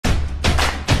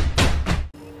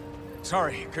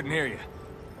sorry, couldn't hear you.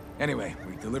 Anyway,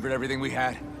 we delivered everything we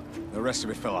had. The rest of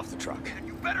it fell off the truck. And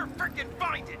you better frickin'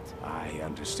 find it! I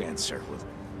understand, sir. We'll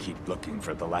keep looking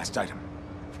for the last item.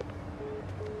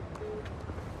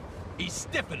 He's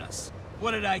stiffing us.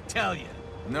 What did I tell you?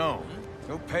 No.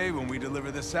 He'll pay when we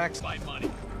deliver the sacks. My money.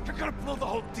 You're gonna blow the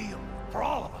whole deal. For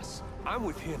all of us. I'm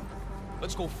with him.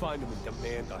 Let's go find him and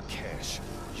demand our cash.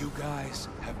 You guys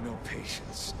have no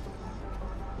patience.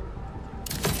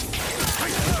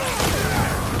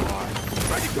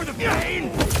 Ready for the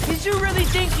pain? Did you really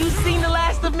think you'd seen the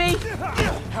last of me?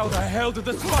 How the hell did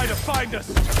the spider find us?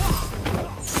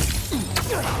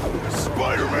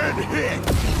 Spider-Man hit!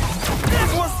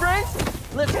 More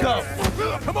friends? Let's go.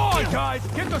 Come on, guys!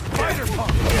 Get the spider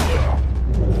pump!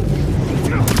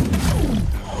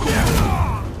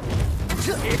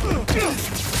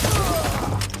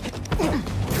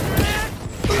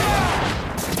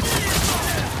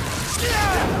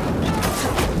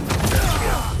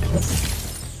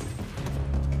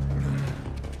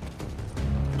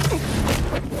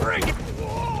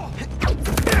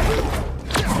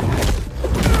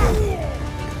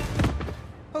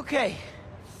 Okay,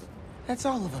 that's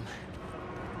all of them.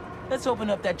 Let's open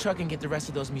up that truck and get the rest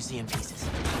of those museum pieces.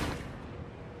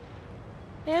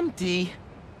 Empty.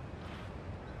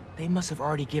 They must have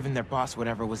already given their boss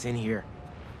whatever was in here.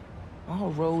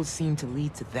 All roads seem to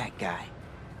lead to that guy.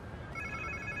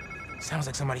 Sounds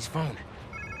like somebody's phone.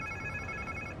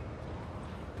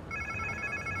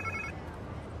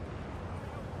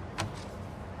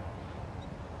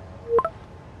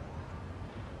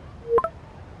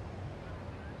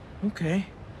 Okay.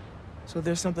 So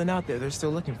there's something out there they're still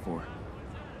looking for.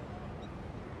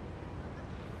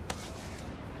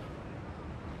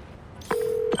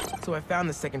 So I found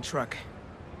the second truck,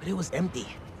 but it was empty.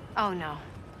 Oh no.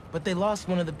 But they lost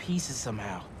one of the pieces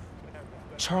somehow.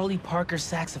 Charlie Parker's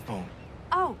saxophone.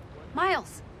 Oh,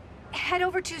 Miles. Head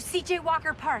over to C.J.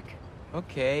 Walker Park.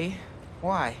 Okay.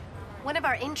 Why? One of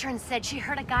our interns said she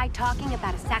heard a guy talking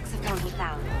about a saxophone he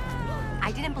found.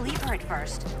 I didn't believe her at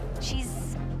first.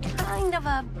 She's kind of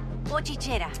a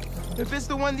bochichera. If it's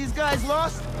the one these guys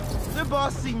lost, their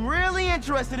boss seemed really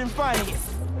interested in finding it.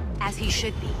 As he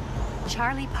should be.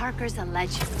 Charlie Parker's a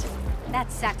legend.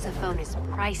 That saxophone is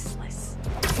priceless.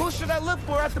 Who should I look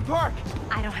for at the park?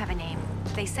 I don't have a name.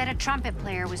 They said a trumpet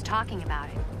player was talking about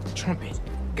it. Trumpet.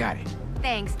 Got it.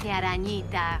 Thanks, Tia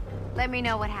Arañita. Let me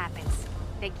know what happens.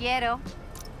 Te quiero.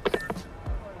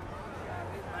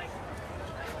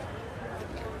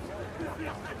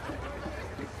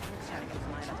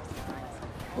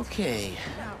 Okay.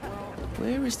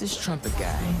 Where is this trumpet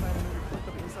guy?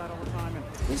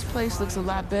 This place looks a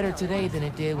lot better today than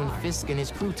it did when Fisk and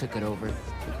his crew took it over.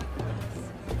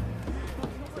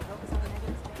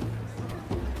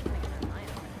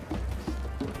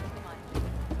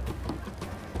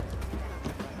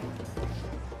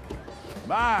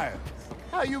 Miles,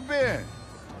 how you been?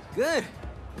 Good.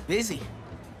 Busy.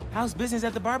 How's business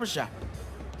at the barbershop?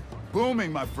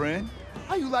 Booming, my friend.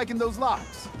 How you liking those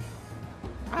locks?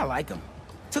 I like them.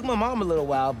 Took my mom a little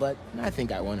while, but I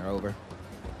think I won her over.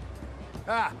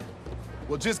 Ah,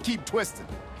 well, just keep twisting.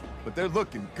 But they're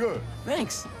looking good.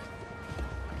 Thanks.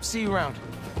 See you around.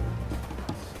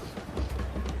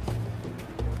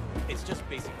 It's just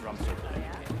basic drum circle.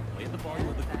 Play at the volume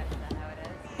of the group.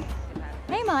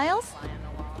 Hey, Miles.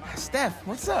 Steph,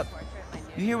 what's up?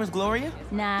 You here with Gloria?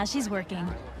 Nah, she's working.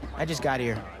 I just got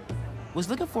here. Was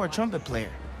looking for a trumpet player.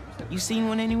 You seen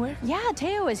one anywhere? Yeah,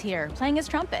 Teo is here, playing his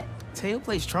trumpet. Teo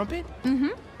plays trumpet? Mm-hmm.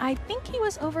 I think he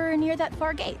was over near that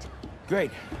far gate.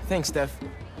 Great. Thanks, Steph.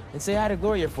 And say hi to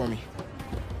Gloria for me.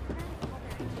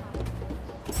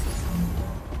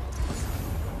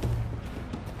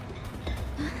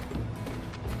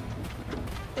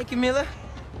 Hey, Camila.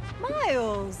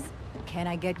 Miles, can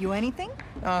I get you anything?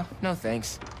 No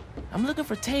thanks. I'm looking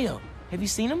for Teo. Have you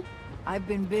seen him? I've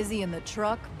been busy in the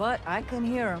truck, but I can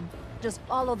hear him. Just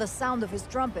follow the sound of his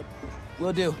trumpet.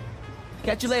 Will do.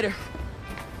 Catch you later.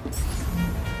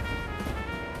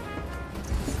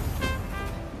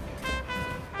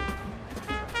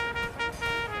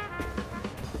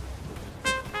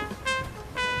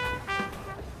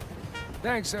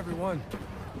 Thanks, everyone.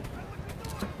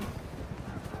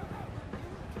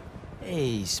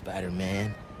 Hey,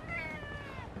 Spider-Man.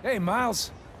 Hey,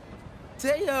 Miles.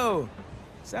 Teo!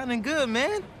 Sounding good,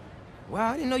 man.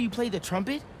 Wow, I didn't know you played the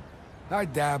trumpet. I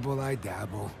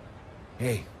dabble.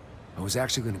 Hey, I was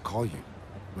actually gonna call you.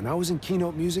 When I was in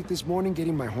Keynote Music this morning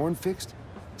getting my horn fixed,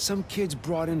 some kids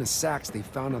brought in a sax they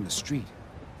found on the street.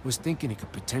 Was thinking it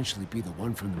could potentially be the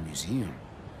one from the museum.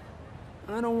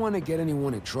 I don't want to get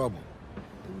anyone in trouble.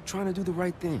 They were trying to do the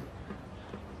right thing.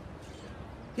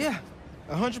 Yeah,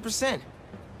 100%.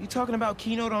 You talking about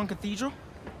keynote on Cathedral?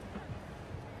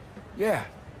 Yeah,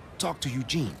 talk to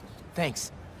Eugene.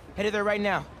 Thanks. Headed there right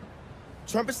now.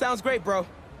 Trumpet sounds great, bro.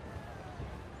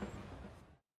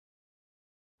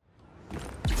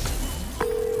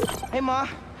 Hey, Ma.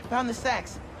 Found the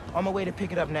sax. On my way to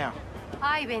pick it up now.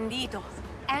 Ay, bendito.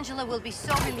 Angela will be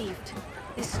so relieved.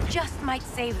 This just might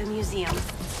save the museum.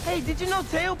 Hey, did you know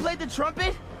Teo played the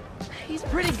trumpet? He's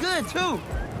pretty good, too.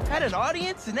 Had an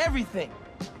audience and everything.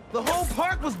 The whole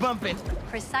park was bumping.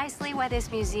 Precisely why this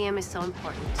museum is so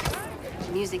important.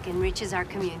 Music enriches our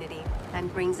community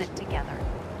and brings it together.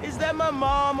 Is that my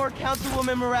mom or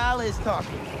Councilwoman Morales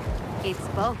talking? It's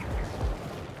both.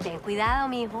 Ten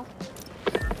cuidado, mijo.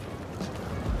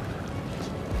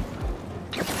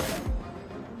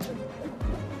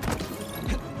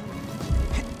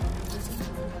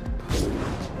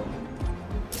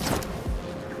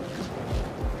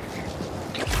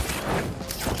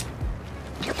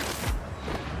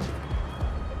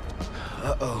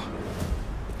 Uh-oh.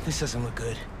 This doesn't look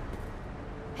good.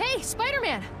 Hey,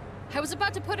 Spider-Man! I was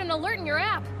about to put an alert in your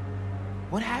app.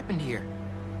 What happened here?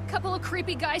 Couple of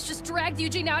creepy guys just dragged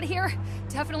Eugene out of here.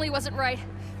 Definitely wasn't right.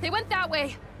 They went that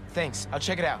way. Thanks. I'll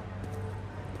check it out.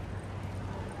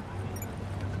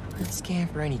 Let's scan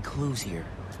for any clues here.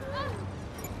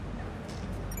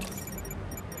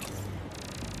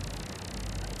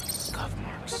 Scuff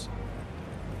marks.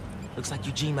 Looks like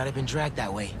Eugene might have been dragged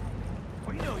that way.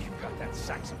 We know you got that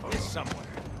saxophone somewhere.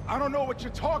 I don't know what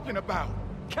you're talking about.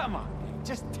 Come on,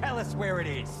 just tell us where it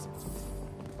is.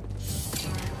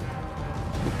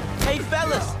 Hey,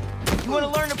 fellas! You want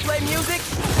to learn to play music?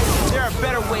 There are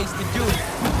better ways to do it.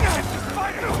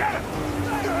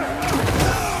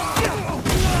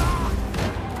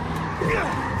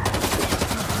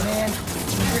 Man,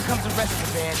 here comes the rest of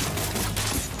the band.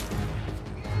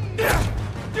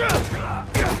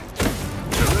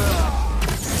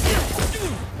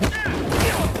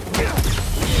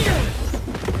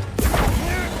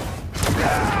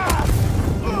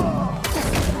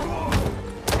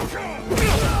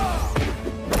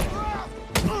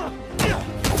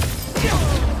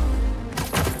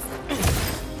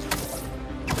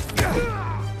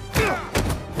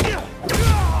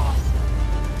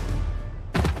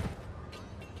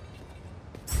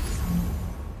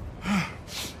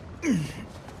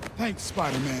 Thanks,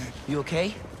 Spider-Man. You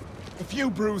okay? A few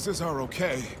bruises are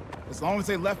okay, as long as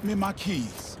they left me my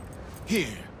keys.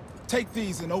 Here, take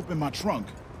these and open my trunk.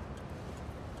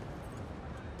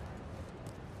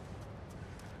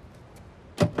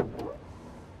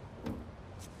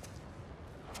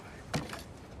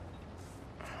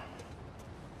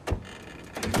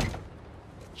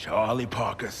 Charlie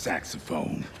Parker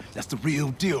saxophone. That's the real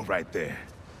deal right there.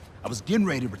 I was getting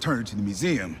ready to return it to the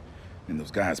museum, and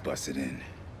those guys busted in.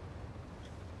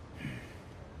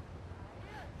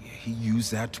 Yeah, he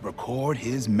used that to record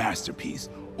his masterpiece,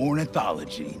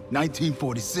 Ornithology,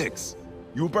 1946.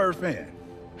 You a Bird fan?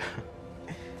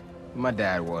 My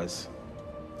dad was.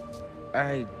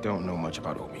 I don't know much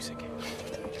about old music.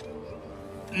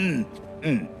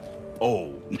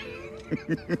 Old.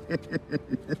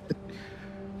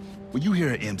 When you hear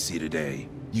an MC today,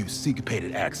 use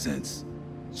syncopated accents,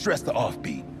 stress the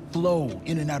offbeat, flow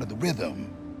in and out of the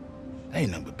rhythm. That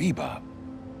ain't nothing but bebop.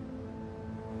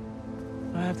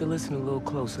 I'll have to listen a little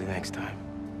closely next time.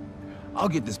 I'll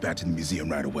get this back to the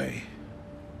museum right away.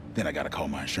 Then I gotta call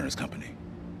my insurance company.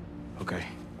 Okay.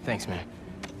 Thanks, man.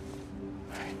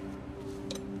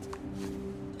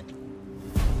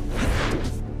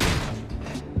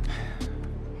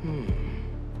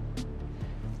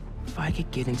 If I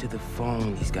could get into the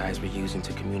phone these guys were using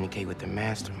to communicate with the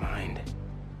mastermind.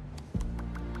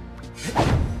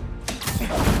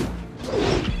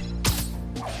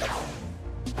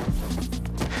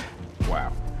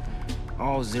 Wow.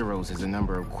 All zeros is a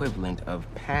number equivalent of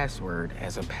password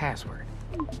as a password.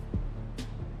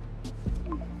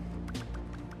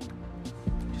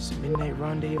 Just a midnight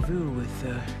rendezvous with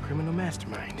a criminal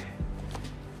mastermind.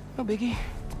 No biggie.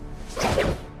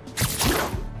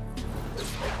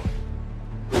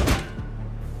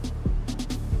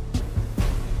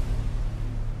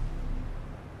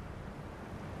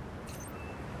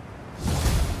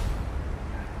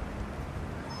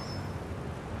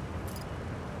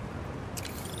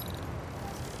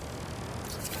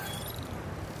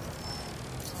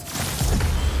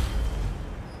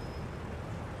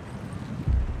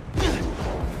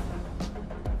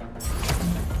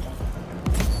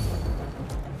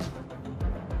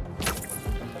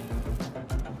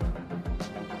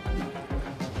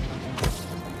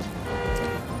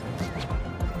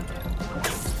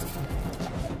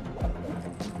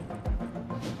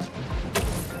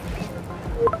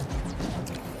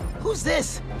 Who's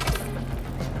this?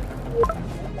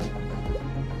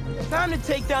 Time to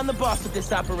take down the boss with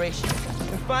this operation,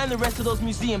 and find the rest of those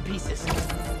museum pieces.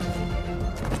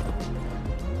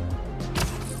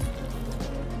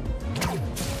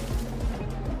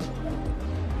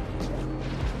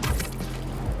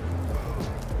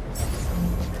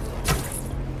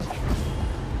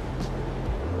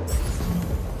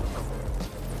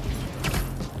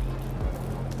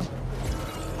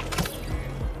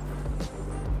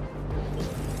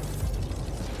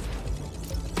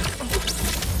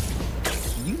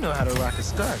 You know how to rock a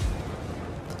scarf.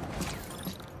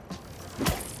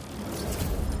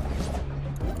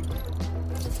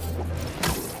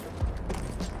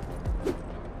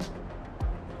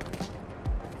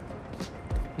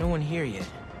 No one here yet.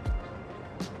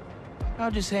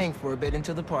 I'll just hang for a bit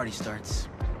until the party starts.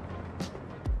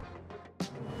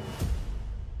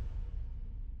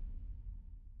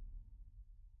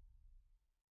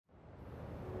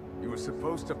 You were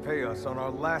supposed to pay us on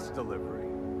our last delivery.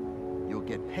 You'll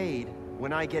get paid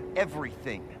when I get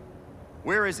everything.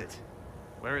 Where is it?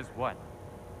 Where is what?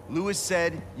 Lewis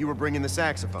said you were bringing the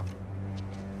saxophone.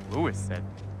 Lewis said.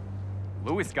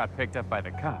 Lewis got picked up by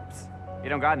the cops. He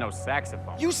don't got no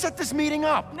saxophone. You set this meeting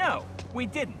up! No, we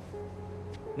didn't.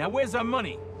 Now where's our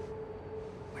money?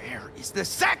 Where is the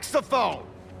saxophone?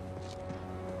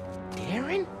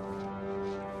 Aaron?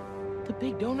 The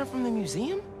big donor from the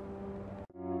museum?